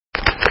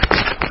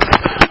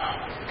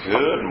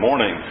Good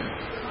morning.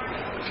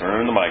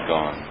 Turn the mic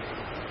on.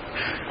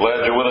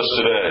 Glad you're with us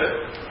today.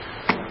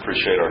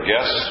 Appreciate our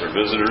guests, our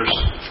visitors,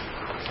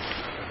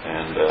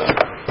 and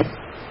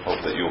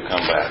hope that you'll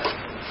come back.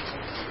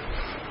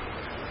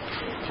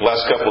 The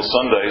last couple of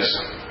Sundays,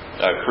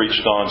 I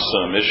preached on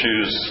some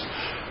issues,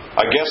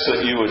 I guess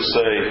that you would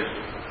say,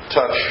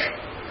 touch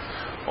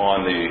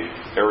on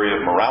the area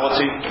of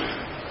morality.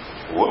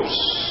 Whoops.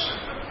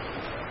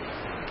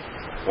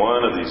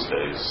 One of these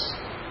days.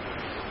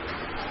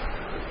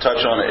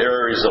 Touch on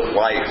areas of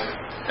life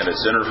and its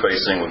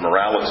interfacing with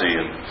morality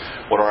and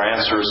what our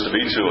answer is to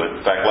be to it.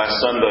 In fact, last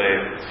Sunday,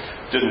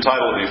 didn't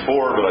title it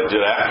before, but I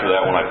did after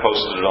that when I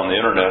posted it on the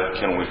internet,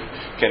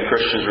 Can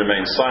Christians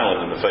remain silent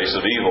in the face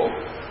of evil?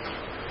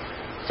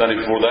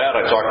 Sunday before that,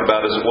 I talked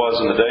about as it was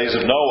in the days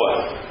of Noah,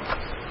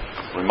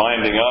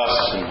 reminding us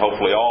and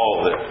hopefully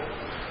all that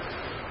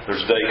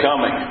there's a day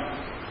coming.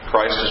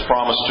 Christ has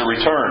promised to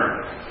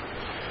return.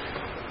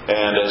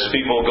 And as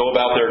people go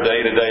about their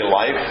day-to-day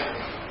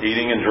life,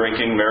 eating and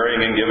drinking,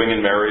 marrying and giving in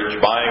marriage,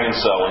 buying and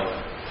selling,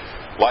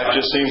 life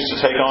just seems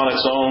to take on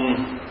its own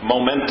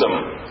momentum.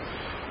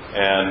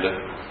 And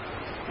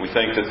we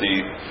think that the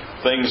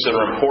things that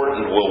are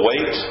important will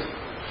wait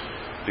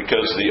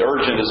because the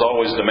urgent is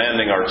always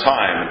demanding our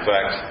time. In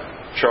fact,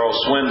 Charles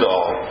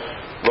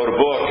Swindoll wrote a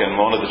book, and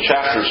one of the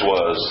chapters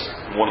was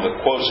one of the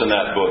quotes in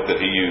that book that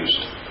he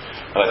used.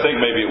 And I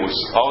think maybe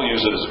I'll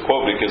use it as a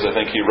quote because I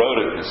think he wrote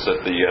it. It's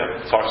that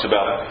talks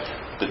about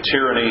the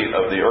tyranny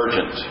of the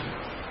urgent.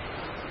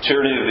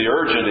 Tyranny of the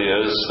urgent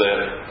is that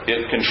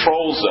it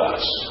controls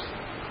us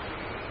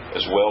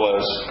as well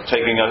as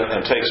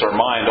takes our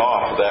mind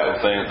off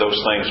of those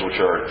things which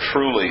are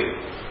truly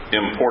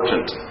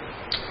important.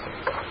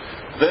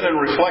 Then in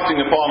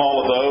reflecting upon all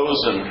of those,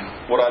 and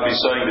what I'd be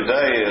saying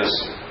today is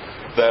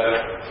that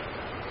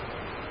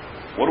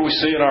what do we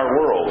see in our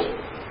world?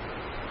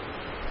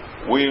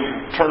 We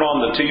turn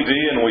on the TV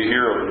and we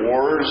hear of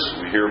wars,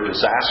 we hear of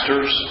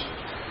disasters,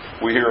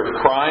 we hear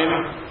of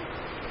crime.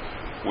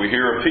 We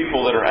hear of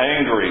people that are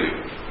angry,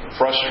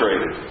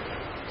 frustrated,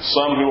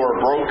 some who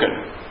are broken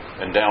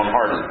and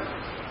downhearted.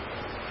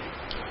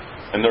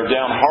 And they're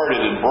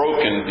downhearted and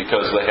broken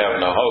because they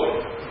have no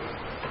hope.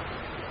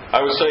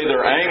 I would say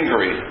they're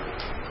angry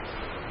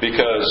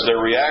because they're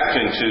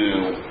reacting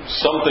to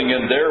something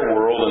in their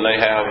world and they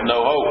have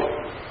no hope.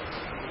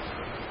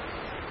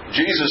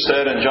 Jesus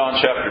said in John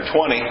chapter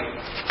 20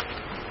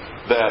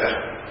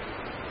 that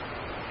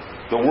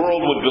the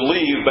world would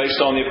believe based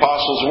on the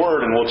Apostles'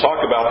 Word, and we'll talk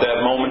about that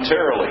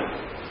momentarily.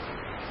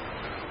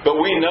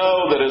 But we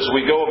know that as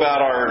we go about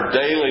our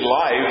daily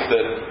life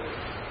that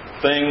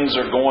things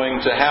are going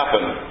to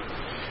happen.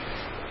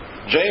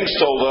 James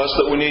told us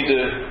that we need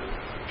to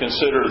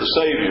consider the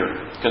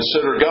Savior,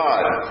 consider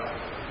God.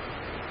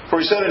 For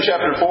he said in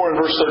chapter 4 and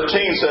verse 13,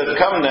 said,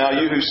 "Come now,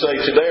 you who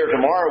say, today or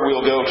tomorrow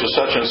we'll go to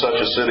such and such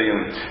a city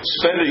and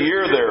spend a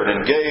year there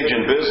and engage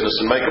in business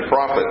and make a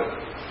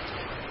profit.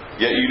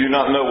 Yet you do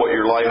not know what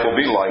your life will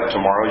be like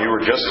tomorrow. You are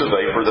just a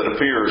vapor that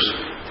appears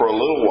for a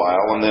little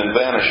while and then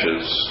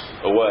vanishes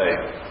away."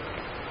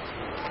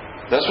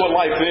 That's what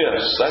life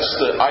is. That's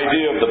the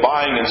idea of the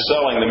buying and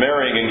selling, the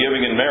marrying and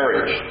giving in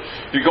marriage.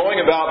 You're going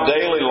about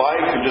daily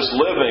life and just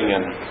living,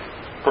 and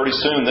pretty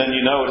soon then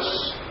you know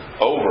it's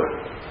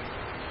over.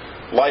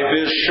 Life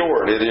is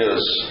short. It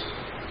is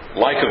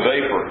like a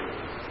vapor.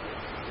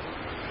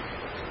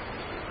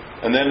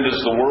 And then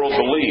does the world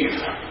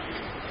believe?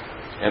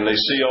 And they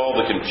see all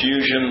the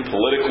confusion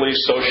politically,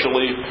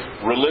 socially,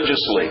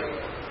 religiously.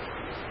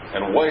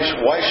 And why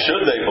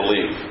should they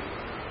believe?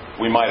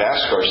 We might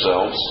ask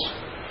ourselves,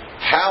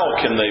 how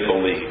can they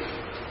believe?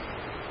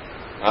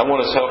 I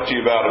want to talk to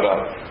you about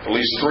at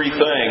least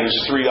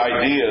three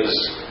ideas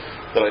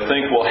that I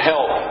think will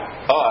help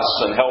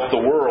us and help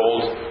the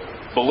world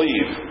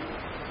believe.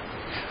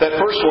 That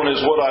first one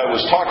is what I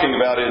was talking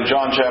about in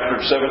John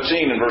chapter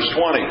 17 and verse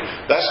 20.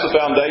 That's the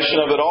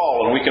foundation of it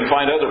all, and we can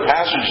find other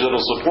passages that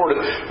will support it.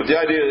 But the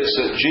idea is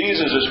that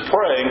Jesus is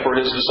praying for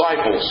His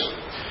disciples.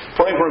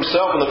 Praying for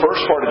Himself in the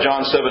first part of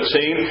John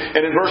 17.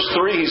 And in verse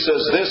 3 He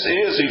says, "This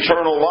is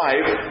eternal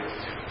life,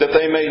 that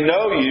they may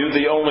know you,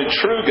 the only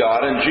true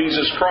God, and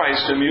Jesus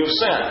Christ whom you have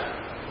sent."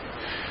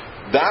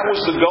 That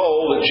was the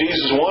goal that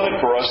Jesus wanted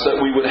for us,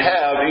 that we would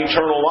have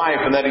eternal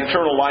life, and that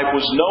eternal life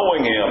was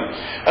knowing Him.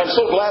 I'm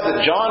so glad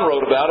that John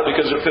wrote about it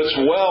because it fits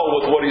well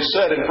with what he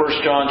said in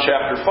 1 John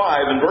chapter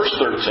 5 and verse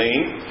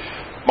 13.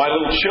 "My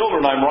little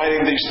children, I'm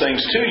writing these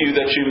things to you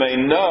that you may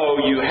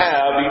know you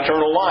have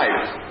eternal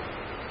life."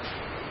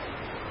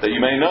 That you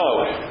may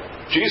know.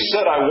 Jesus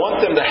said, "I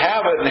want them to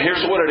have it, and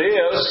here's what it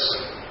is."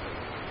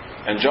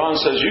 And John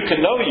says, you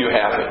can know you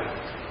have it.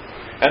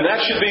 And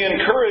that should be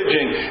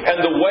encouraging.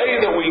 And the way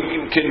that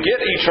we can get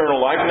eternal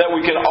life and that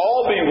we can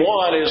all be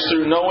one is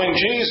through knowing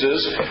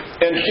Jesus.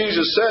 And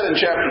Jesus said in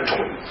chapter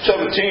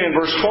 17 and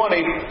verse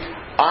 20,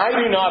 "I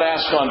do not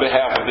ask on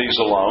behalf of these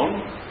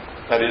alone,"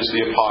 that is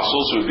the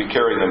apostles who would be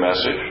carrying the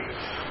message,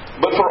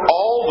 "but for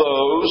all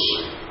those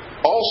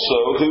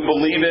also who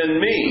believe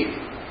in me."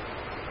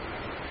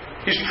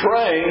 He's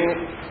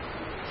praying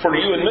for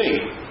you and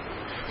me.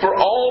 For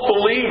all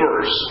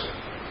believers.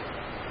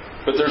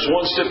 But there's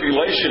one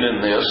stipulation in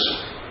this.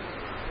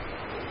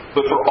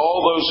 But for all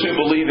those who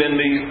believe in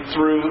me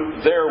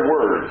through their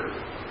word.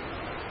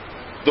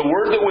 The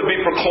word that would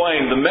be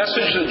proclaimed, the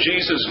message that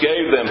Jesus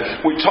gave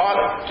them. We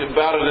talked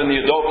about it in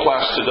the adult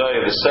class today,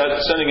 the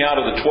sending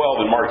out of the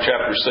 12 in Mark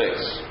chapter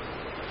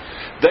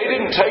 6. They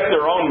didn't take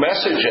their own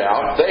message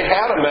out. They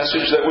had a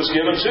message that was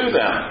given to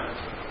them.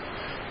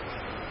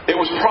 It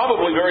was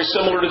probably very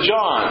similar to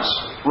John's.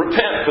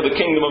 Repent, for the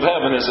kingdom of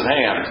heaven is at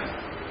hand.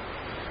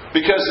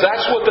 Because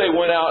that's what they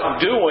went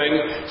out doing,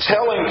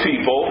 telling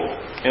people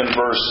in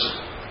verse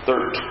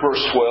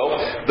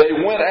 12. They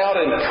went out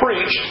and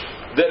preached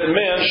that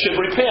men should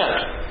repent.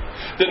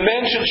 That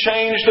men should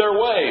change their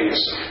ways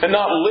and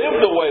not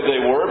live the way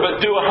they were, but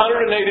do a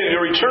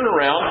 180-degree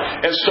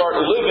turnaround and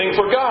start living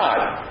for God.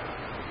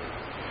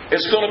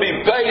 It's going to be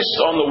based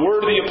on the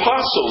word of the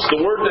apostles,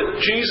 the word that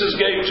Jesus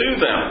gave to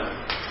them.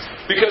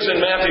 Because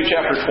in Matthew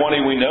chapter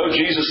 20 we know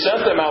Jesus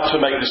sent them out to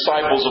make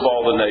disciples of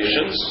all the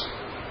nations,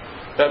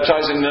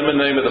 baptizing them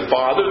in the name of the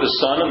Father, the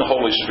Son, and the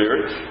Holy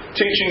Spirit,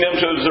 teaching them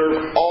to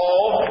observe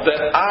all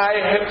that I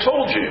have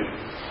told you,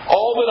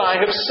 all that I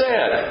have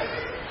said.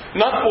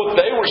 Not what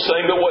they were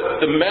saying, but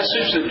what the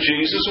message that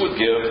Jesus would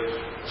give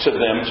to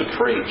them to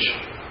preach.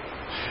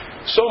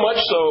 So much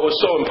so, it was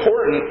so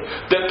important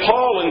that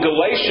Paul in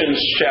Galatians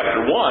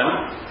chapter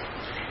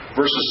 1,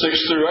 verses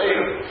 6 through 8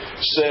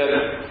 said,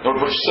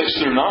 or verse 6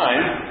 through 9,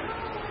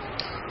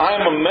 I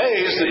am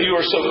amazed that you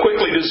are so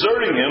quickly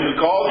deserting Him who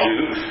called you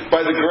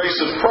by the grace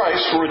of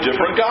Christ for a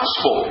different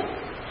gospel,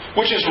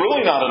 which is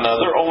really not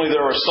another, only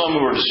there are some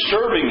who are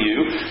disturbing you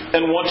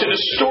and want to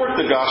distort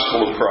the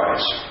gospel of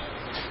Christ.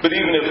 But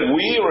even if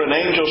we or an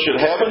angel should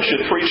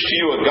preach to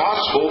you a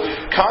gospel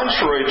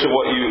contrary to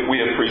what we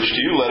have preached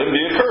to you, let him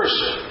be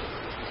accursed.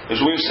 As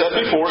we have said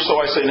before, so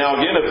I say now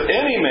again, if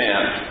any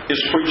man is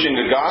preaching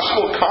a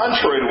gospel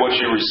contrary to what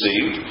you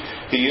received,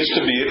 he is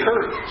to be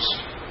accursed.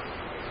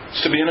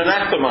 It's to be an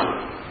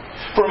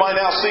anathema. For am I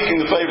now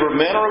seeking the favor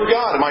of men or of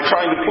God? Am I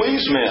trying to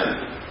please men?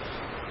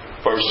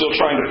 If I were still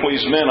trying to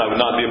please men, I would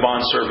not be a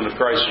bondservant of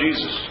Christ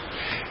Jesus.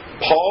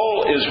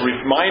 Paul is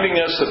reminding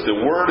us that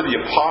the word of the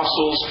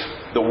apostles,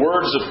 the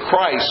words of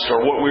Christ,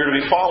 are what we're to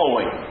be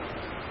following.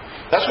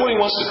 That's what he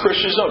wants the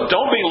Christians to know.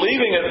 Don't be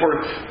leaving it for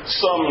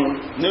some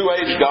New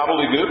Age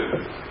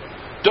gobbledygook.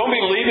 Don't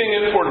be leaving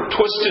it for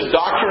twisted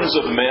doctrines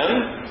of men.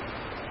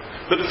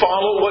 But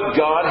follow what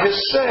God has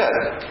said.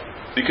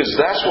 Because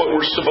that's what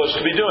we're supposed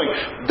to be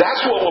doing.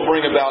 That's what will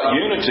bring about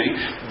unity.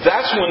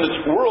 That's when the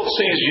world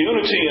sees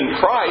unity in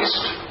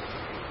Christ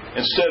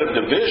instead of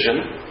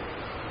division.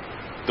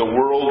 The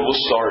world will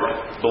start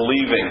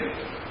believing.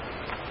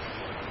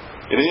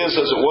 It is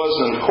as it was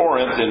in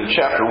Corinth in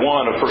chapter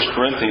 1 of 1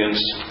 Corinthians.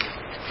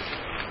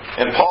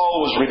 And Paul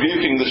was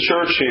rebuking the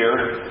church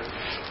here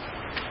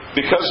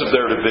because of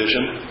their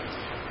division.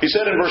 He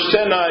said in verse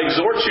 10, I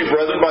exhort you,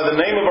 brethren, by the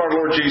name of our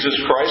Lord Jesus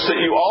Christ, that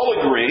you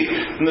all agree,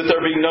 and that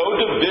there be no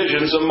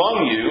divisions among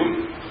you,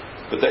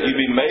 but that you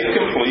be made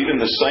complete in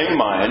the same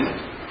mind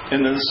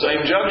and in the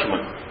same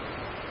judgment.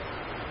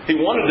 He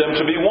wanted them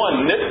to be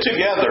one, knit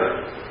together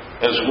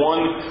as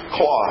one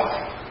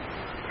cloth.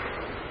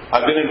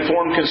 I've been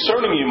informed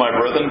concerning you, my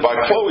brethren, by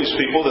Chloe's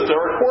people, that there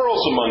are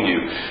quarrels among you.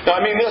 Now,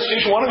 I mean this,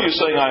 each one of you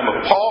saying, I am of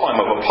Paul, I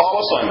am of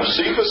Apollos, I am of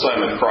Cephas, I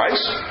am of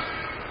Christ.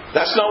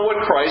 That's not what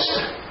Christ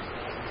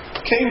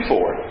came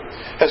for.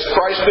 Has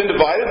Christ been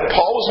divided?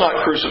 Paul was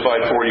not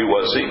crucified for you,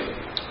 was he?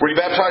 Were you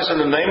baptized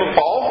in the name of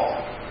Paul?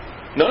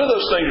 None of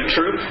those things are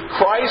true.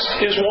 Christ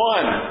is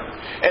one.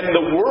 And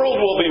the world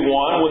will be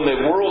one when the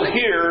world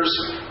hears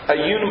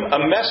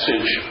a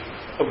message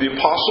of the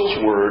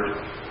Apostles'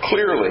 Word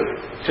clearly,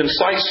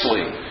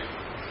 concisely,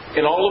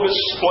 in all of its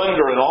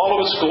splendor and all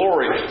of its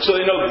glory, so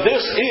they know this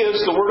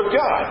is the Word of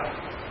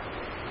God.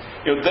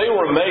 They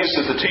were amazed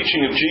at the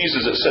teaching of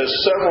Jesus. It says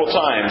several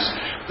times,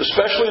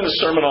 especially in the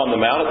Sermon on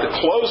the Mount, at the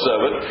close of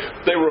it,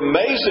 they were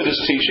amazed at His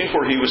teaching,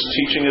 for He was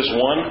teaching as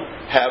one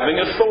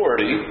having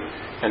authority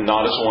and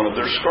not as one of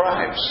their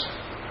scribes.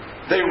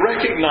 They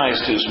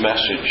recognized His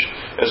message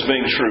as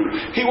being true.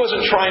 He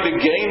wasn't trying to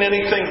gain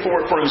anything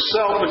for it for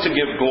Himself, but to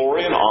give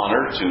glory and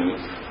honor to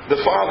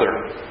the Father.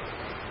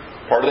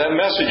 Part of that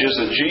message is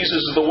that Jesus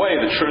is the way,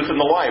 the truth, and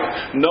the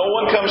life. No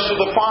one comes to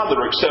the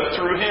Father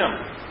except through Him.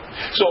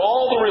 So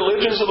all the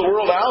religions of the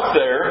world out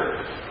there,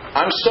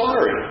 I'm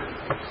sorry.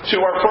 To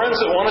our friends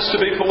that want us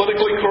to be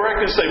politically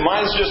correct and say,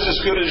 mine's just as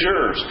good as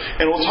yours.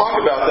 And we'll talk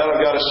about that.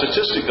 I've got a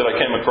statistic that I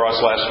came across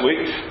last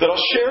week that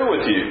I'll share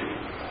with you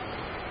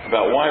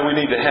about why we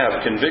need to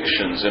have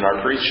convictions in our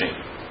preaching.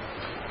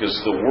 Because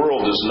the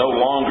world no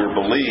longer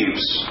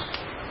believes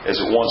as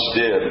it once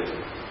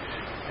did.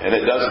 And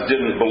it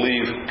didn't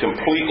believe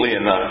completely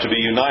enough to be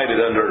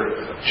united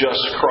under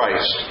just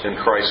Christ and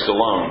Christ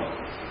alone.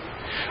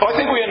 Well, I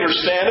think we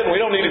understand it. We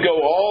don't need to go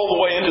all the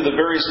way into the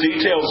various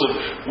details of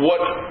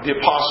what the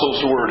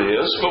Apostles' Word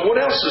is. But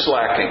what else is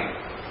lacking?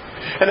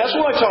 And that's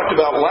what I talked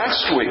about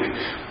last week.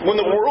 When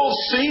the world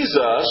sees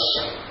us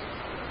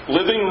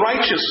living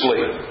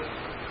righteously,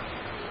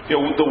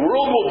 The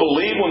world will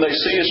believe when they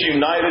see us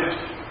united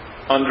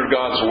under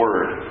God's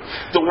Word.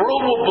 The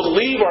world will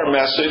believe our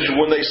message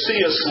when they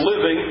see us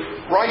living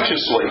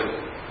righteously.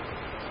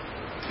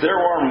 There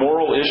are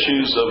moral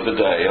issues of the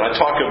day, and I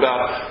talked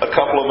about a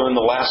couple of them in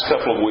the last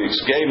couple of weeks.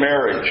 Gay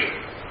marriage,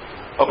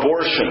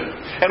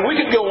 abortion. And we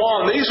could go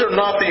on. These are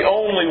not the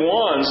only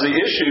ones, the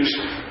issues.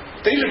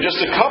 These are just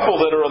a couple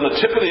that are on the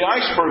tip of the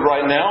iceberg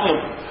right now in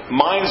the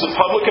minds of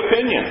public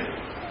opinion.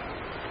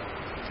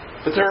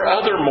 But there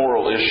are other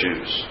moral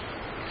issues.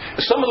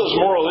 Some of those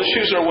moral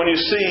issues are when you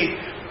see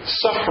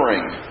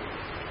suffering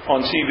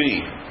on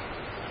TV,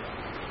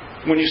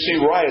 when you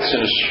see riots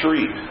in a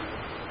street,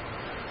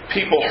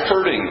 people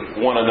hurting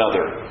one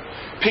another,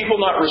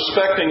 people not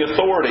respecting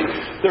authority.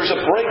 There's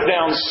a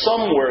breakdown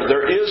somewhere.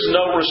 There is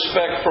no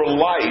respect for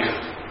life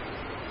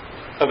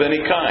of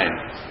any kind.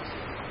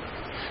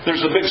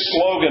 There's a big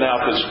slogan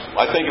out that's,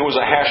 I think it was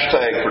a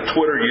hashtag for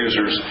Twitter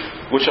users,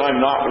 which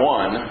I'm not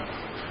one.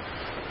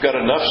 Got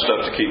enough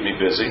stuff to keep me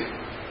busy.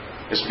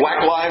 It's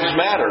Black Lives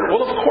Matter.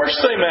 Well, of course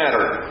they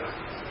matter.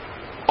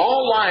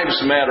 All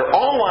lives matter.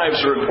 All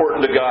lives are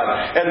important to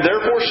God, and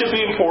therefore should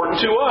be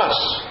important to us.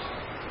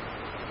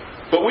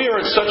 But we are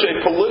in such a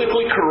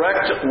politically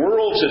correct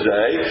world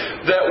today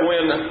that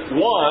when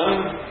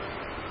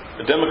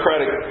a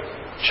Democratic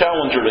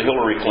challenger to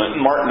Hillary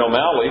Clinton, Martin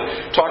O'Malley,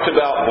 talked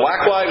about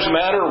Black Lives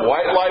Matter,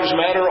 White Lives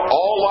Matter,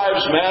 all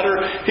lives matter,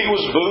 he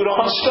was booed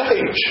on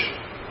stage.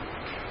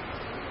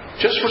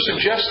 Just for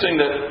suggesting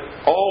that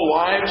all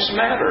lives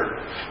matter.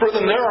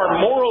 Brethren, there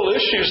are moral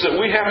issues that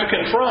we have to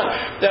confront.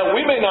 Now,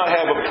 we may not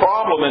have a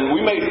problem, and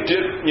we may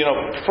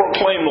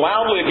proclaim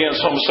loudly against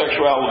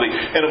homosexuality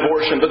and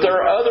abortion, but there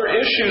are other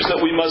issues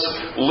that we must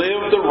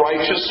live the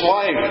righteous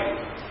life.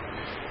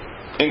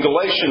 In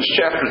Galatians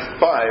chapter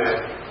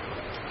 5,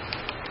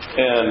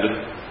 and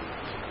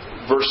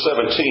verse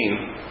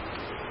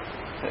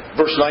 17,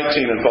 verse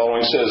 19 and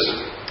following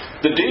says,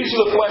 "The deeds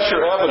of the flesh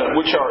are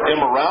evident, which are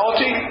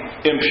immorality,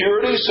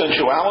 impurity,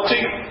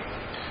 sensuality,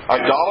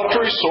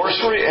 idolatry,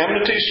 sorcery,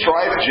 enmity,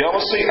 strife,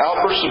 jealousy,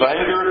 outbursts of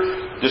anger,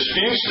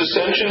 disputes,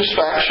 dissensions,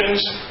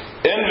 factions,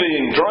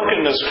 envying,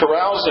 drunkenness,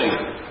 carousing,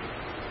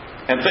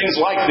 and things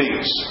like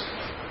these."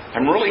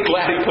 I'm really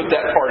glad he put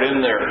that part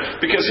in there,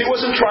 because he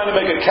wasn't trying to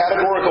make a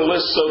categorical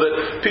list so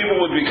that people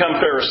would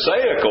become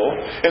pharisaical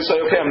and say,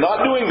 okay, I'm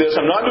not doing this,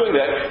 I'm not doing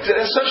that.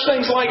 And such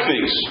things like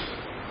these.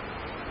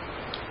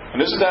 And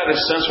isn't that in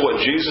a sense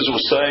what Jesus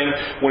was saying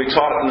when he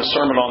taught it in the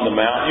Sermon on the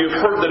Mount? You've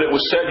heard that it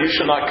was said, you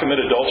shall not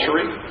commit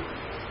adultery.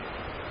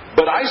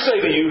 But I say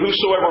to you,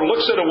 whosoever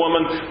looks at a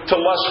woman to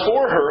lust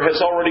for her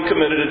has already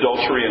committed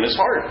adultery in his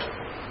heart.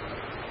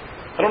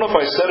 I don't know if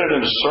I said it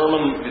in a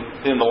sermon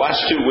in the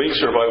last 2 weeks,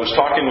 or if I was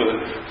talking with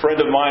a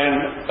friend of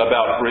mine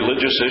about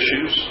religious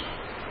issues.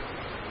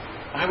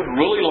 I would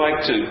really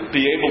like to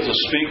be able to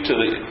speak to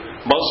the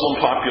Muslim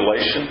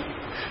population,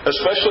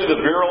 especially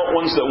the virulent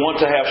ones that want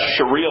to have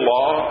Sharia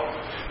law.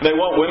 They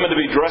want women to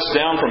be dressed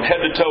down from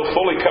head to toe,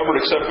 fully covered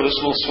except for this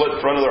little slit in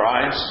front of their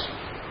eyes,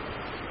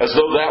 as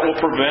though that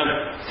will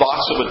prevent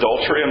thoughts of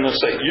adultery. I'm going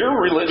to say, your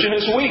religion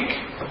is weak.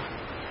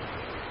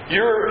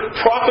 Your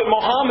Prophet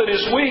Muhammad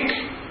is weak.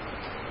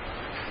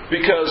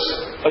 Because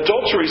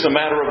adultery is a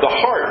matter of the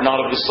heart, not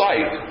of the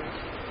sight.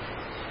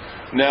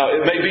 Now,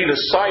 it may be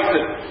the sight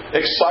that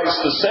excites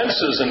the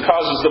senses and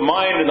causes the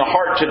mind and the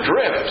heart to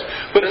drift,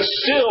 but it's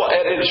still,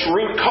 at its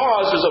root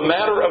cause, is a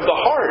matter of the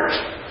heart.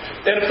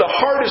 And if the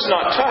heart is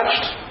not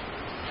touched,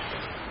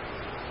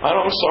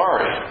 I'm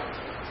sorry.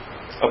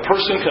 A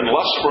person can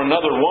lust for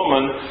another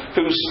woman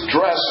who's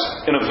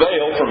dressed in a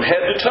veil from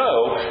head to toe.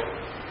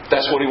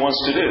 That's what he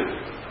wants to do.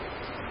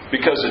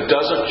 Because it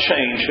doesn't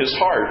change his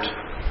heart.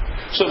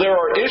 So there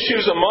are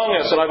issues among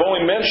us, and I've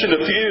only mentioned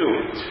a few.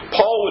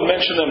 Paul would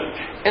mention them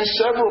in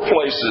several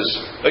places.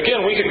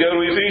 Again, we could go to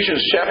Ephesians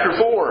chapter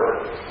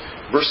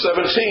 4, verse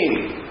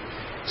 17.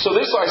 "So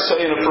this I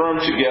say and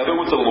affirm together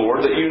with the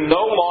Lord, that you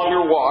no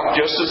longer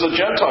walk just as the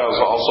Gentiles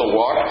also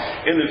walk,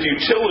 in the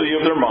futility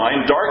of their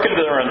mind,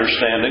 darkened their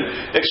understanding,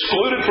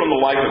 excluded from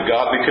the life of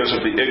God because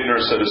of the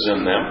ignorance that is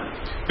in them,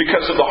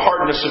 because of the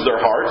hardness of their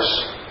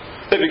hearts.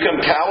 They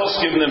become callous,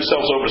 giving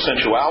themselves over to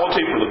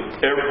sensuality for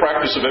the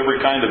practice of every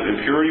kind of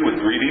impurity with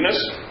greediness.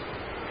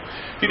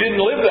 You didn't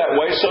live that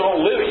way, so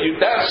don't live it.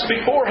 That's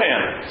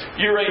beforehand.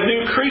 You're a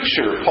new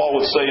creature," Paul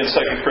would say in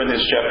 2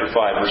 Corinthians chapter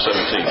 5, verse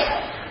 17.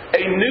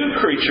 A new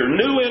creature,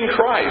 new in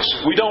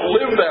Christ. We don't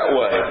live that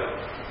way.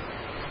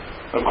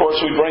 Of course,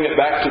 we bring it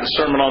back to the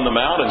Sermon on the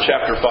Mount in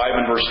chapter 5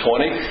 and verse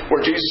 20,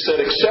 where Jesus said,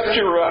 "Except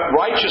your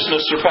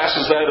righteousness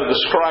surpasses that of the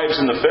scribes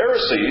and the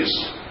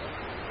Pharisees,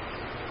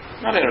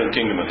 not enter the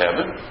kingdom of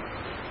heaven."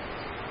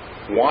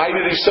 Why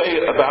did he say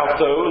it about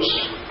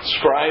those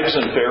scribes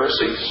and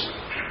Pharisees?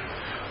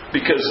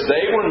 Because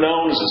they were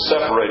known as the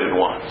separated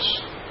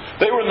ones.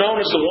 They were known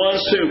as the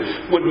ones who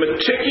would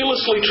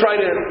meticulously try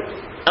to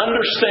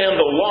understand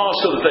the law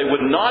so that they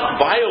would not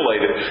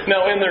violate it.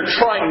 Now, in their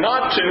trying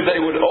not to, they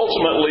would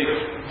ultimately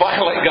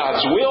violate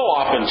God's will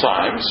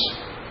oftentimes.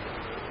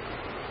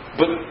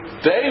 But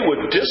they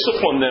would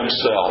discipline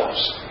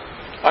themselves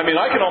I mean,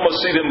 I can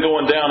almost see them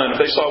going down, and if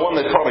they saw one,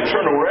 they'd probably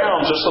turn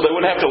around just so they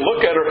wouldn't have to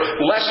look at her,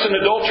 lest an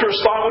adulterous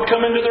thought would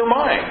come into their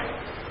mind.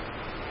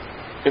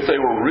 If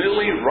they were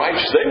really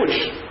righteous, they would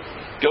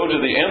go to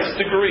the nth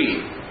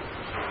degree.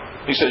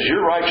 He says,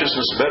 your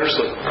righteousness better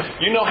so.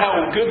 You know how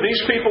good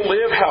these people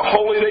live, how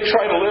holy they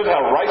try to live,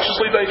 how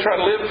righteously they try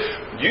to live.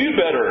 You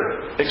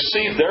better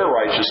exceed their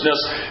righteousness.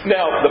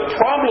 Now, the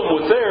problem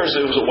with theirs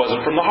is it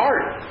wasn't from the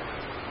heart.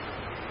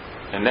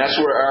 And that's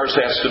where ours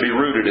has to be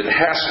rooted. It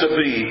has to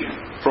be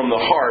from the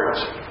heart.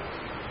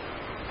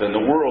 Then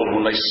the world,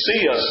 when they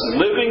see us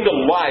living the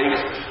life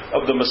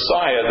of the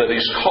Messiah that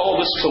He's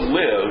called us to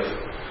live,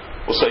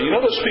 will say, you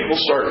know, those people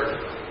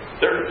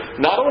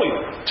they're not only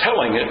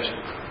telling it,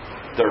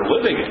 they're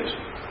living it.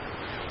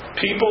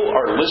 People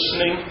are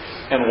listening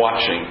and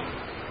watching.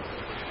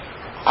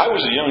 I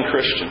was a young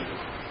Christian.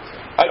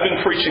 I'd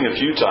been preaching a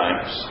few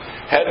times.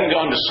 Hadn't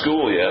gone to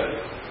school yet.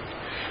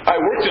 I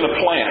worked in a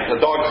plant, a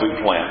dog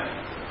food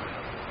plant.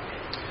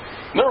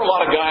 There were a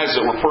lot of guys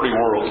that were pretty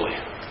worldly.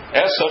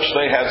 As such,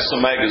 they had some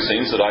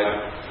magazines that I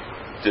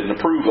didn't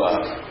approve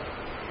of.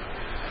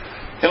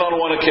 And on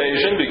one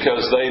occasion,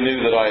 because they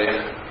knew that I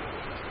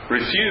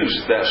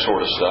refused that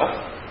sort of stuff,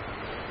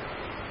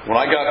 when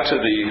I got to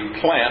the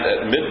plant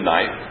at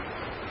midnight,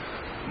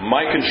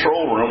 my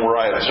control room where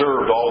I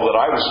observed all that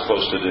I was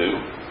supposed to do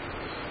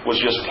was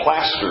just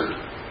plastered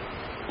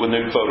with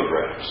nude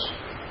photographs.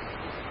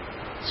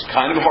 It's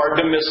kind of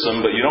hard to miss them,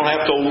 but you don't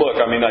have to look.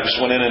 I mean, I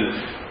just went in and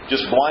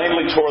just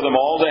blindly tore them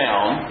all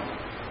down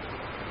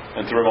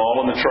and threw them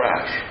all in the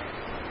trash.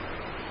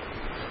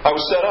 I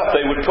was set up.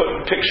 They would put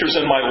pictures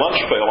in my lunch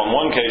pail. On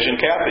one occasion,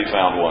 Kathy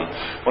found one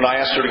when I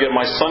asked her to get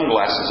my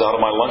sunglasses out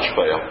of my lunch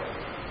pail.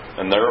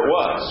 And there it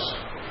was.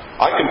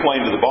 I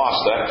complained to the boss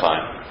that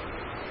time.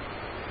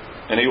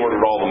 And he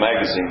ordered all the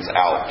magazines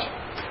out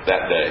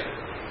that day.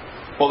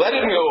 Well, that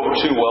didn't go over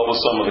too well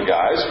with some of the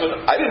guys,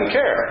 but I didn't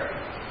care.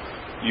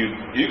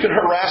 You can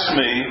harass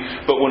me,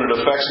 but when it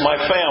affects my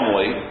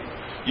family,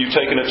 you've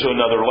taken it to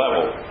another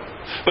level.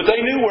 But they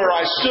knew where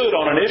I stood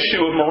on an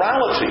issue of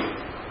morality.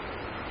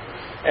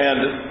 And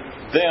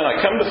then I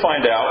come to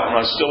find out, when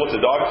I was still at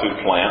the dog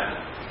food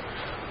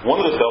plant,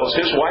 one of the fellows,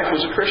 his wife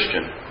was a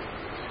Christian.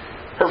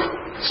 Her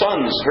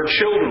sons, her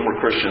children were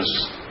Christians.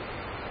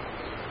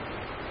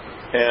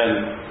 And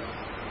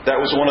that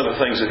was one of the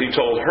things that he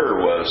told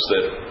her was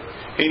that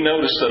he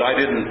noticed that I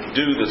didn't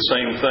do the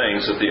same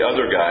things that the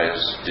other guys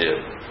did.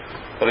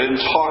 That I didn't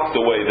talk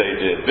the way they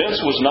did.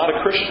 Vince was not a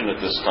Christian at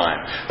this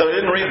time. That I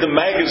didn't read the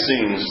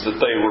magazines that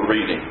they were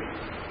reading.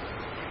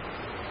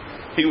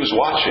 He was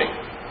watching.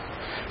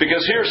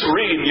 Because here's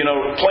Reed,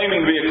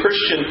 claiming to be a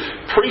Christian,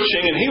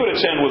 preaching, and he would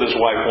attend with his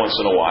wife once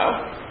in a while.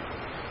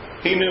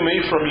 He knew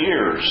me from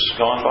years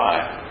gone by.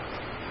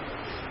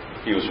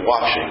 He was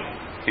watching.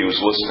 He was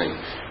listening.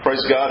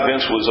 Praise God,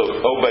 Vince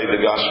obeyed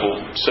the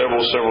gospel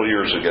several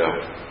years ago.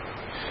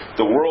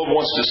 The world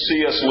wants to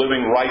see us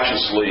living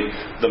righteously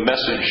the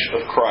message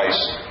of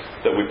Christ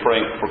that we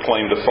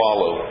proclaim to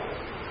follow.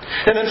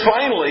 And then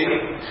finally,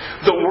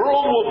 the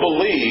world will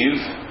believe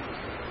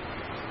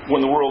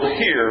when the world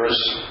hears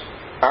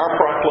our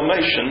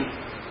proclamation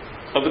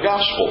of the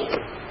gospel.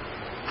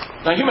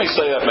 Now you may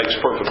say that makes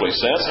perfectly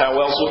sense. How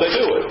else would they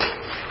do it?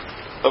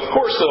 Of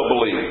course they'll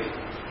believe.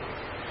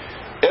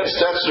 Ed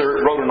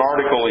Stetzer wrote an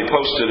article. He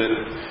posted it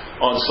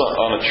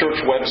on a church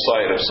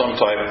website of some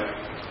type.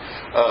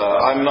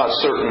 I'm not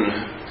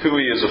certain who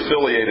he is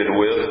affiliated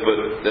with, but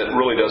that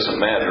really doesn't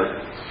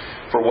matter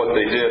for what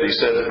they did. He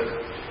said,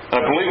 and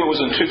I believe it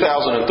was in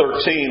 2013,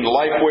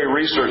 Lifeway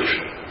Research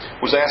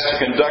was asked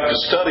to conduct a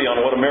study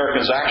on what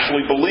Americans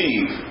actually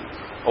believe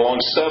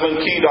along 7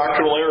 key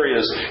doctrinal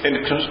areas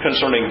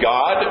concerning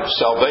God,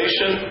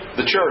 salvation,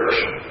 the church.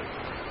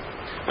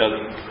 Now,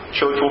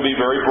 church will be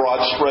very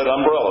broad spread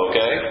umbrella,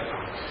 okay?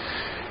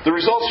 The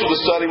results of the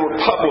study were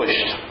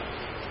published.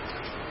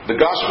 The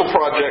Gospel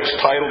Project's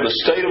titled The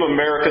State of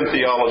American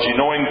Theology,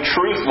 Knowing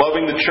Truth,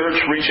 Loving the Church,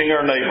 Reaching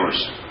Our Neighbors.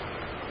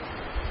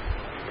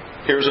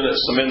 Here's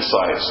some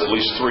insights, at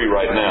least 3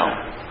 right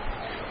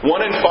now.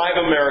 1 in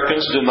 5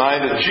 Americans deny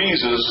that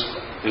Jesus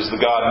is the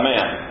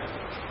God-man.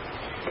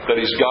 That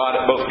He's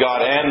God, both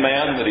God and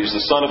man. That He's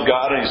the Son of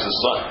God and He's the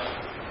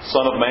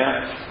Son of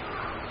man.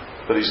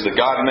 That He's the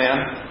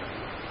God-man.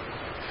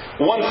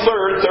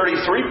 1/3,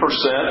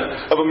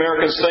 33% of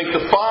Americans think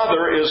the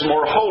Father is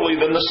more holy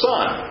than the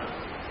Son.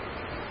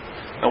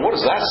 Now what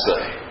does that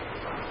say?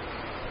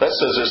 That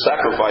says His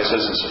sacrifice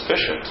isn't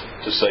sufficient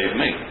to save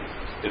me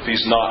if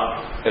He's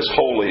not as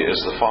holy as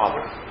the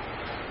Father.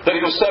 That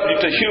He was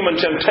subject to human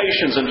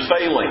temptations and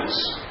failings.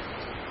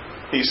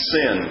 He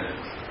sinned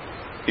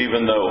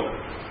even though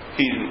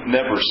He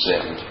never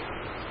sinned.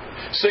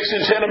 6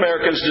 in 10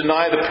 Americans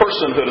deny the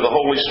personhood of the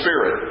Holy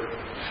Spirit.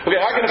 Okay,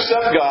 I can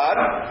accept God.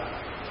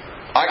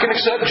 I can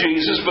accept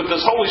Jesus, but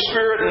this Holy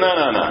Spirit, no.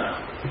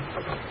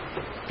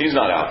 He's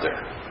not out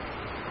there.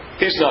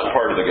 He's not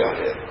part of the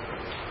Godhead.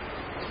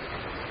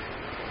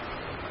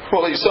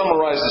 Well, he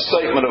summarized the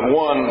statement of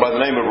one by the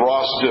name of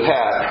Ross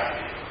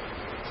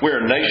Douthat.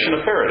 We're a nation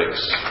of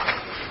heretics.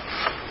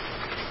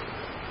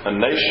 A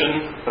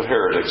nation of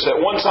heretics. At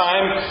one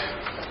time,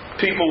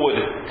 people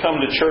would come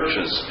to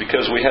churches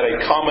because we had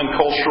a common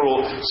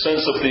cultural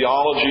sense of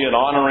theology and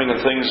honoring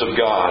the things of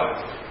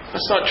God.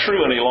 That's not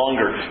true any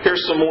longer. Here's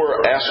some more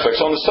aspects.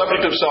 On the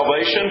subject of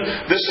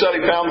salvation, this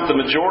study found that the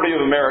majority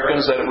of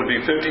Americans, that it would be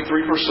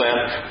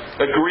 53%,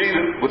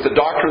 agree with the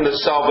doctrine that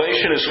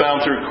salvation is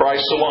found through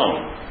Christ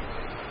alone.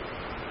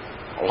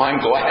 Well, I'm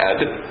glad.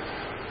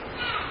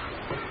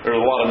 There are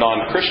a lot of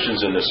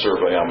non-Christians in this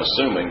survey, I'm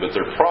assuming, but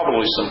there are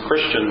probably some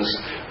Christians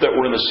that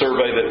were in the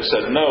survey that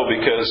said no,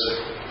 because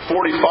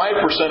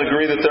 45%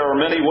 agree that there are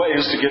many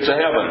ways to get to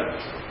heaven.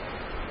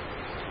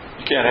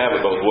 You can't have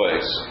it both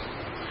ways.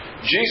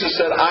 Jesus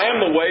said, I am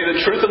the way,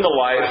 the truth, and the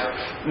life.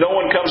 No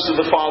one comes to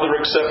the Father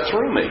except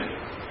through me.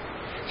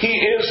 He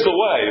is the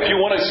way. If you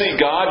want to see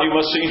God, you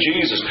must see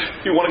Jesus.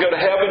 If you want to go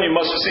to heaven, you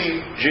must see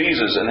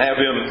Jesus and have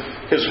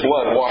His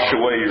blood wash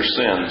away your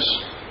sins.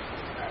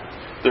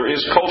 There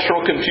is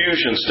cultural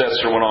confusion,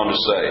 Stetzer went on to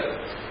say,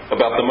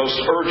 about the most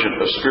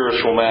urgent of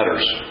spiritual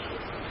matters.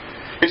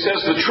 He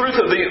says the truth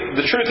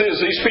is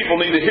these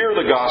people need to hear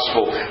the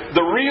gospel,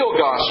 the real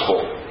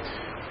gospel.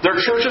 Their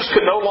churches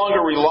could no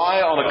longer rely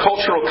on a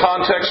cultural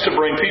context to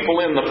bring people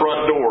in the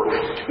front door.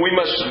 We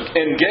must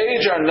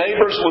engage our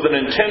neighbors with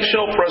an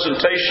intentional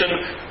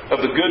presentation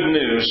of the good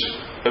news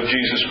of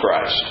Jesus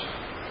Christ.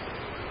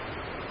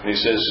 And he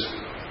says,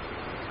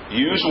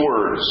 use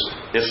words.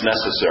 It's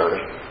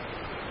necessary.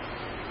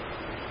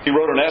 He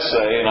wrote an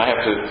essay, and I have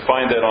to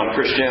find that on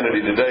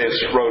Christianity Today.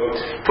 It's wrote,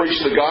 Preach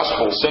the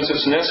Gospel. Since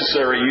it's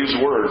necessary, use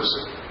words.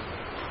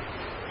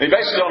 He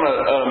based it on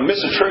a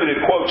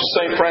misattributed quote to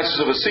St.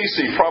 Francis of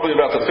Assisi, probably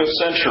about the 5th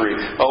century,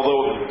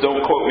 although don't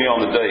quote me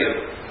on the date,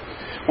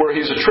 where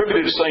he's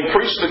attributed to saying,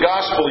 preach the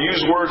gospel, use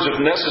words if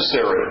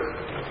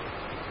necessary.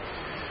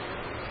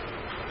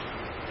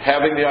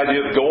 Having the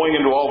idea of going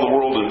into all the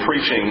world and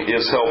preaching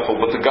is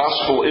helpful, but the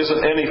gospel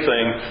isn't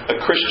anything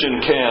a Christian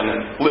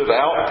can live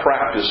out,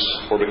 practice,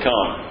 or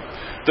become.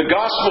 The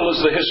gospel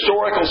is the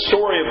historical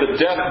story of the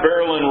death,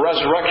 burial, and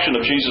resurrection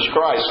of Jesus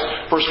Christ.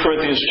 1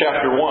 Corinthians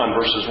chapter 1,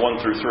 verses 1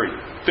 through 3.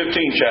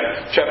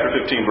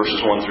 Chapter 15, verses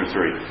 1 through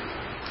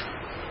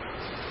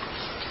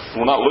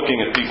 3. We're not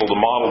looking at people to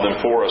model them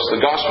for us.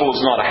 The gospel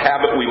is not a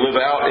habit we live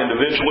out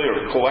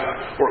individually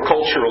or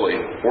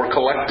culturally or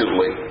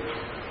collectively.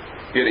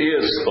 It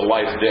is the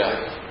life, death,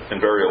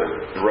 and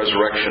burial and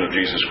resurrection of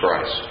Jesus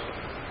Christ.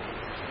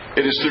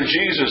 It is through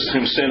Jesus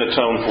whom sin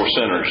atoned for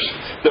sinners,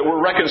 that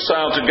we're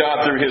reconciled to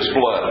God through His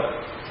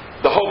blood.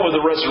 The hope of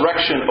the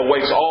resurrection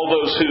awaits all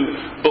those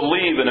who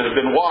believe and have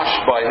been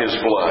washed by His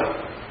blood.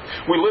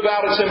 We live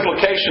out its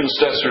implications,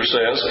 Stetzer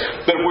says,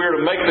 that if we are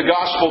to make the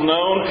gospel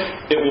known,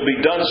 it will be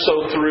done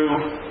so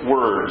through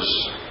words.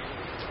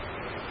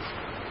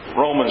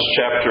 Romans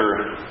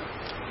chapter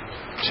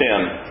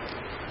 10.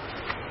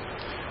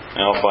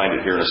 And I'll find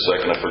it here in a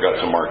second. I forgot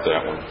to mark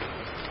that one.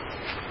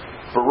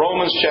 For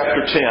Romans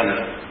chapter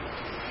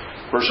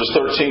 10, verses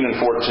 13 and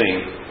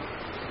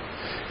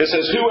 14. It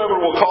says,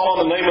 Whoever will call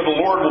on the name of the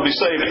Lord will be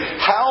saved.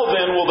 How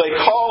then will they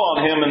call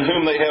on Him in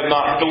whom they have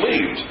not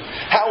believed?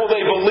 How will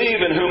they believe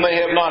in whom they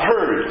have not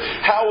heard?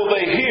 How will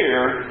they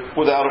hear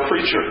without a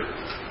preacher?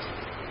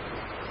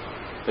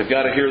 They've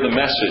got to hear the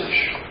message.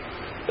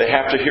 They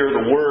have to hear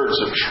the words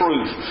of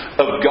truth,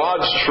 of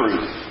God's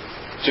truth,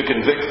 to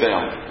convict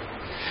them.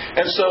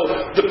 And so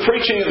the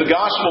preaching of the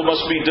gospel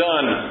must be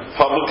done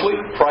publicly,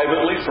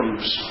 privately, from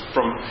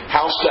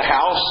house to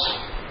house,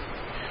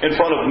 in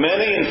front of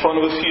many, in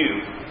front of a few.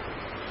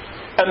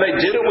 And they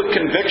did it with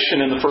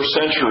conviction in the first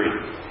century.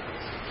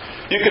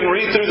 You can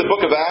read through the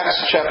book of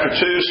Acts, chapter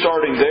 2,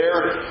 starting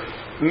there.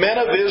 Men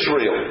of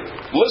Israel,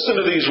 listen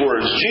to these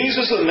words.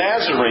 Jesus the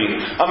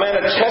Nazarene, a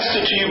man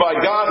attested to you by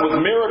God with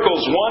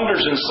miracles,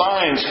 wonders, and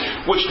signs,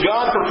 which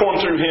God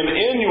performed through Him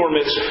in your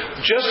midst,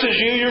 just as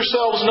you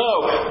yourselves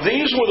know.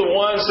 These were the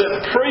ones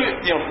that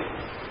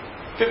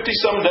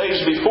 50-some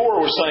days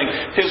before were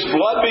saying, His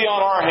blood be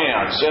on our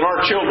hands and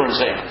our children's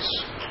hands,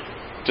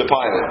 to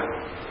Pilate.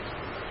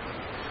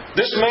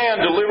 This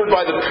man, delivered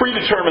by the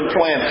predetermined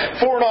plan,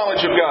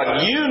 foreknowledge of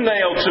God, you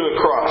nailed to a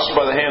cross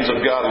by the hands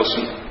of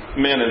godless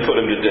men and put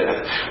Him to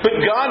death.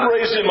 But God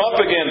raised Him up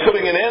again,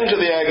 putting an end to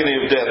the agony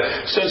of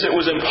death, since it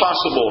was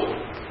impossible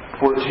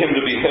for Him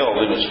to be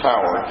held in His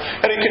power.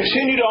 And He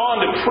continued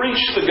on to preach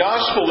the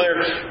gospel there,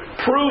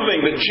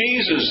 proving that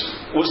Jesus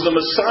was the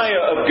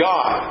Messiah of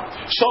God.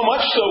 So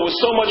much so, with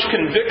so much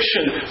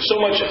conviction,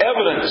 so much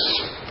evidence,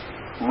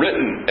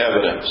 written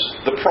evidence,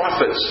 the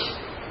prophets,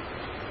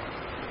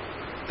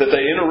 that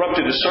they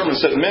interrupted His sermon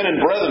and said, Men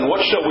and brethren,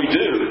 what shall we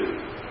do?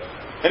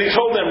 And He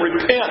told them,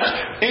 Repent,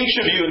 each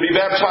of you, and be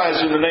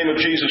baptized in the name of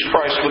Jesus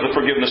Christ for the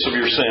forgiveness of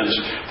your sins.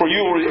 For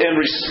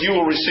you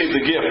will receive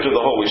the gift of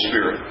the Holy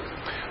Spirit.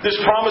 This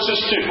promise is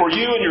for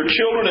you and your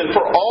children and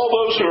for all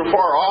those who are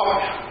far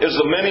off, as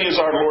many as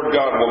our Lord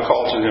God will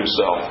call to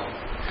Himself.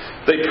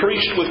 They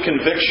preached with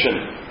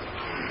conviction.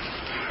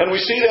 And we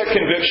see that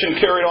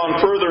conviction carried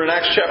on further in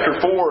Acts chapter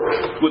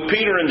 4 with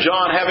Peter and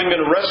John having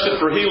been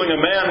arrested for healing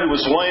a man who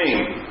was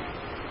lame.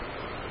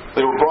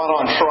 They were brought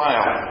on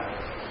trial.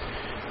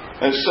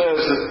 And it says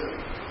that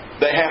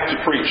they have to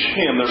preach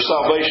Him, their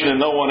salvation, and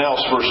no one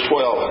else. Verse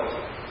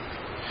 12.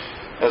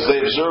 As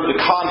they observed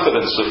the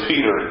confidence of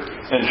Peter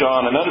and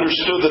John and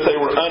understood that they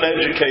were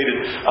uneducated,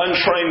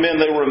 untrained men,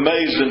 they were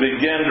amazed and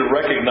began to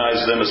recognize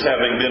them as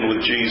having been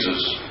with Jesus.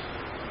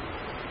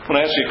 I'm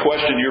going to ask you a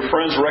question. Do your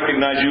friends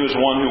recognize you as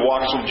one who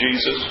walks with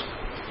Jesus?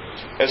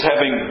 As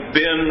having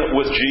been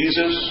with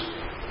Jesus?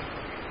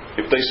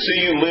 If they see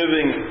you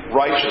living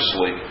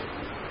righteously,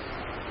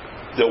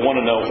 they'll want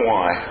to know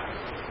why.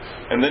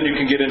 And then you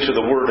can get into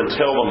the Word and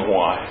tell them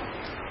why.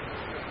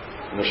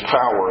 And there's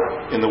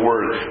power in the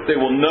Word. They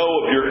will know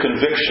of your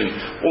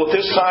conviction. Well, at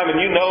this time,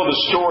 and you know the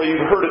story,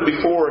 you've heard it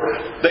before,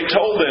 they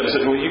told them,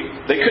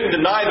 they couldn't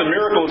deny the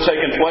miracle had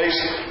taken place,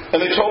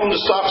 and they told them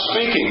to stop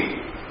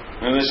speaking.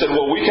 And they said,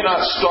 well, we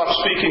cannot stop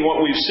speaking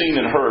what we've seen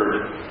and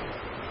heard.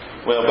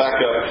 Well, back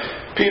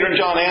up. Peter and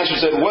John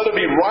answered and said, whether it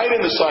be right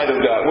in the sight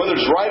of God, whether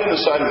it's right in the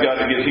sight of God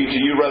to give heed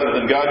to you rather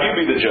than God, you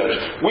be the judge.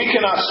 We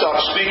cannot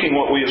stop speaking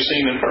what we have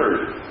seen and heard.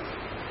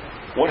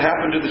 What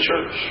happened to the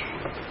church?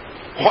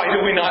 Why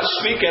do we not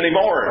speak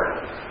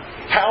anymore?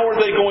 How are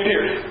they going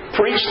here?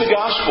 Preach the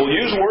gospel.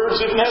 Use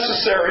words if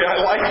necessary.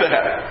 I like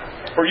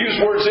that. Or use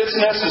words it's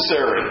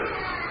necessary.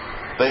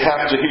 They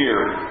have to hear.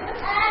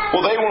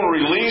 Well, they were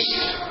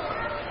released.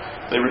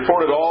 They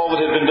reported all that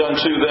had been done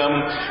to them.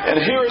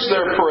 And here is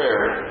their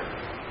prayer.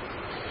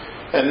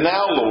 And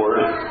now,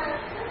 Lord,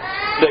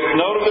 take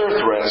note of their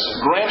threats.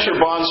 Grant your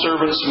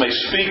bondservants may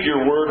speak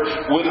your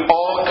word with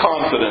all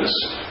confidence,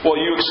 while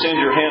you extend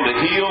your hand to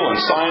heal, and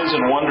signs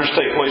and wonders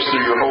take place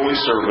through your holy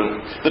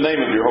servant, the name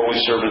of your holy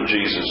servant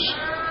Jesus.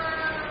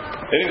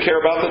 They didn't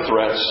care about the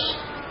threats.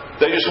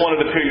 They just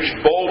wanted to preach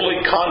boldly,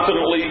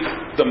 confidently,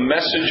 the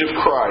message of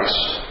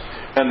Christ.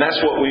 And that's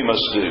what we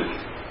must do.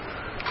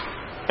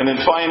 And then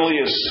finally,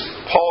 as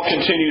Paul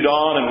continued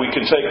on, and we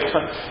can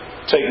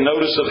take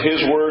notice of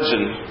his words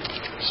in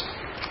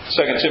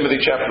 2 Timothy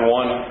chapter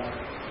 1.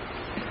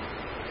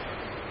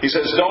 He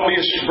says,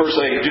 verse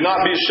 8, do not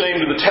be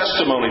ashamed of the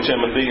testimony,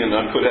 Timothy, and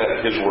I put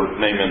his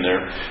name in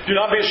there. Do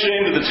not be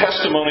ashamed of the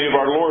testimony of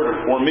our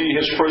Lord, or me,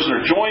 His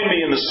prisoner. Join me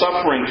in the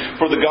suffering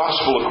for the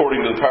gospel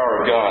according to the power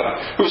of God,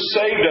 who has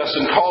saved us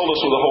and called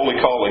us with a holy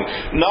calling,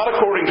 not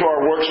according to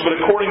our works, but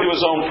according to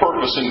His own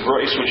purpose and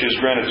grace, which is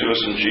granted to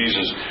us in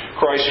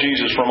Christ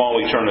Jesus from all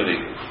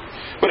eternity.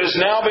 But it has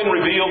now been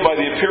revealed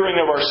by the appearing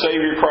of our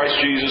Savior Christ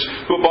Jesus,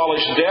 who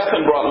abolished death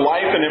and brought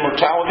life and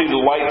immortality to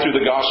light through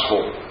the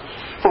gospel,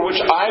 for which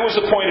I was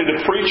appointed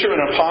a preacher,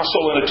 an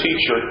apostle, and a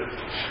teacher.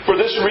 For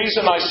this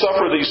reason I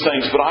suffer these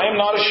things, but I am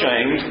not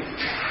ashamed.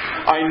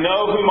 I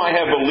know whom I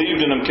have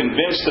believed, and am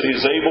convinced that He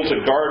is able to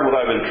guard what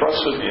I have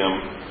entrusted Him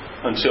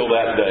until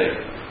that day.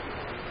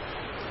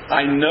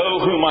 I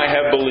know whom I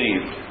have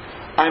believed.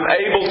 I'm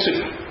able to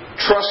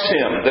trust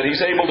Him, that He's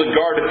able to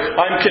guard it.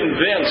 I'm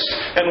convinced.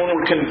 And when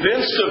we're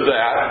convinced of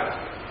that,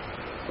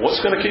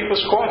 what's going to keep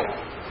us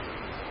quiet?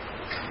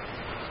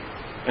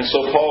 And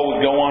so Paul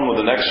would go on with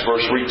the next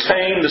verse.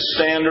 Retain the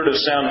standard of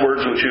sound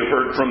words which you have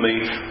heard from me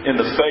in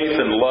the faith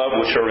and love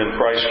which are in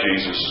Christ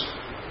Jesus.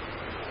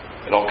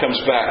 It all comes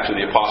back to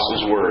the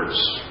Apostles' words.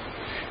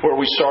 Where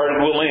we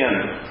started, we'll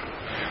end.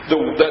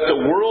 That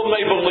the world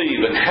may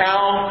believe, and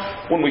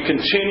how when we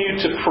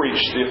continue to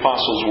preach the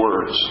Apostles'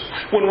 words.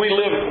 When we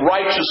live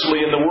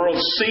righteously and the world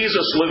sees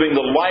us living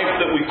the life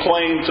that we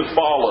claim to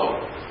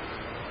follow.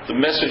 The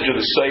message of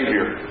the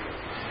Savior.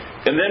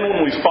 And then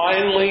when we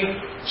finally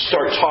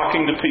start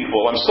talking to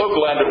people, I'm so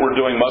glad that we're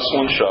doing Muscle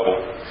and Shovel.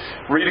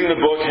 Reading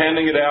the book,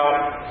 handing it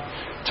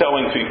out,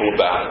 telling people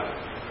about it.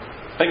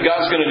 I think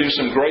God's going to do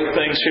some great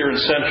things here in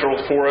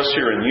Central for us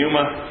here in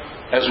Yuma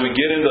as we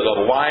get into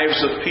the lives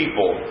of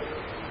people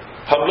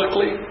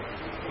publicly,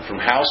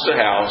 from house to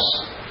house,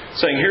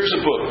 saying, here's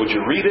a book, would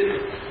you read it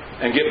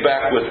and get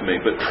back with me?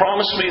 But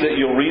promise me that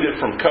you'll read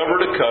it from cover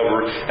to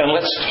cover and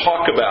let's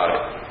talk about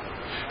it.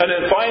 And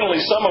then finally,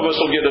 some of us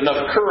will get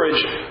enough courage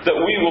that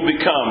we will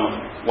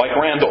become like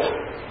Randall.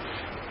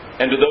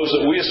 And to those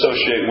that we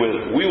associate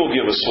with, we will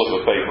give a slip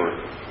of paper.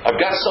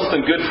 I've got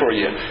something good for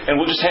you. And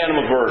we'll just hand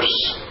them a verse.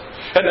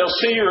 And they'll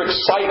see your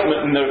excitement,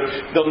 and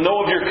they'll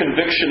know of your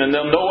conviction, and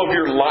they'll know of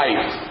your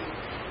life.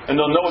 And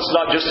they'll know it's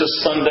not just a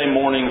Sunday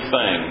morning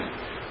thing.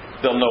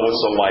 They'll know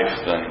it's a life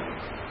thing.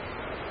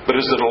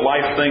 But is it a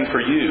life thing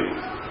for you?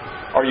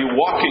 Are you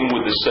walking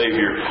with the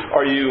Savior?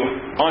 Are you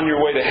on your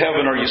way to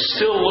heaven? Are you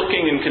still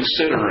looking and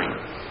considering?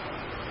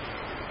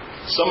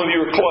 Some of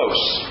you are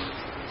close.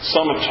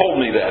 Some have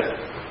told me that.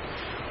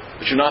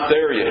 But you're not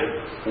there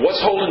yet.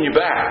 What's holding you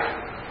back?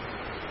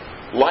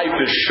 Life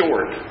is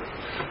short.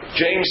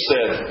 James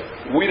said,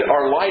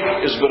 our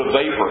life is but a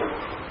vapor.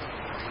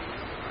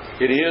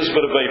 It is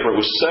but a vapor. It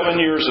was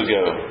 7 years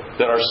ago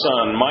that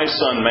my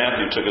son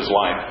Matthew, took his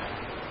life.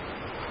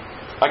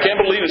 I can't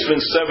believe it's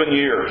been 7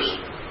 years.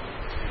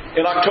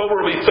 In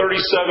October, it'll be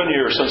 37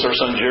 years since our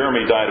son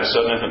Jeremy died of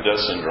sudden infant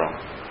death syndrome.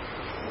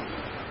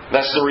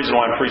 That's the reason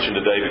why I'm preaching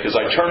today, because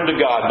I turned to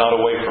God, not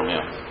away from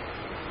Him.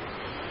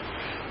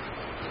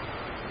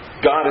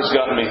 God has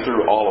gotten me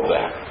through all of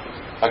that.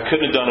 I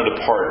couldn't have done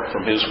it apart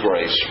from His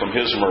grace, from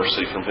His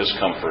mercy, from His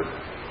comfort.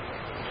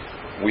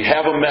 We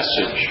have a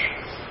message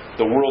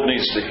the world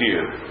needs to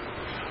hear.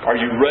 Are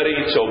you ready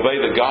to obey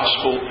the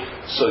gospel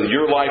so that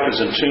your life is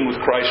in tune with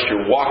Christ?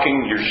 You're walking,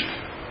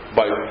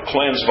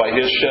 cleansed by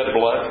His shed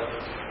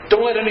blood.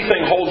 Don't let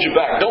anything hold you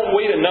back. Don't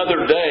wait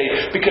another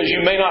day because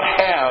you may not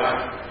have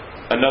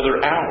another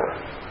hour.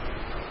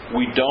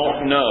 We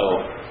don't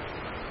know.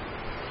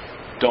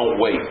 Don't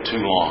wait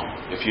too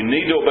long. If you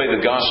need to obey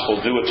the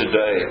gospel, do it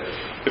today.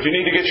 If you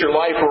need to get your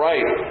life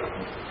right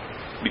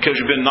because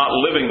you've been not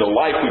living the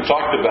life we've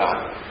talked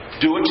about,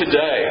 do it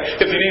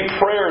today. If you need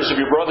prayers of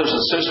your brothers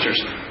and sisters,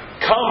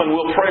 come and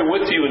we'll pray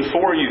with you and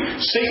for you.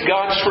 Seek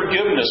God's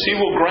forgiveness. He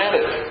will grant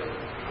it.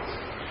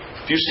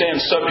 If you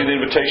stand subject to the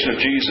invitation of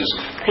Jesus,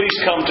 please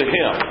come to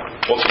Him.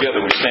 Well,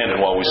 together we stand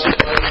and while we sing.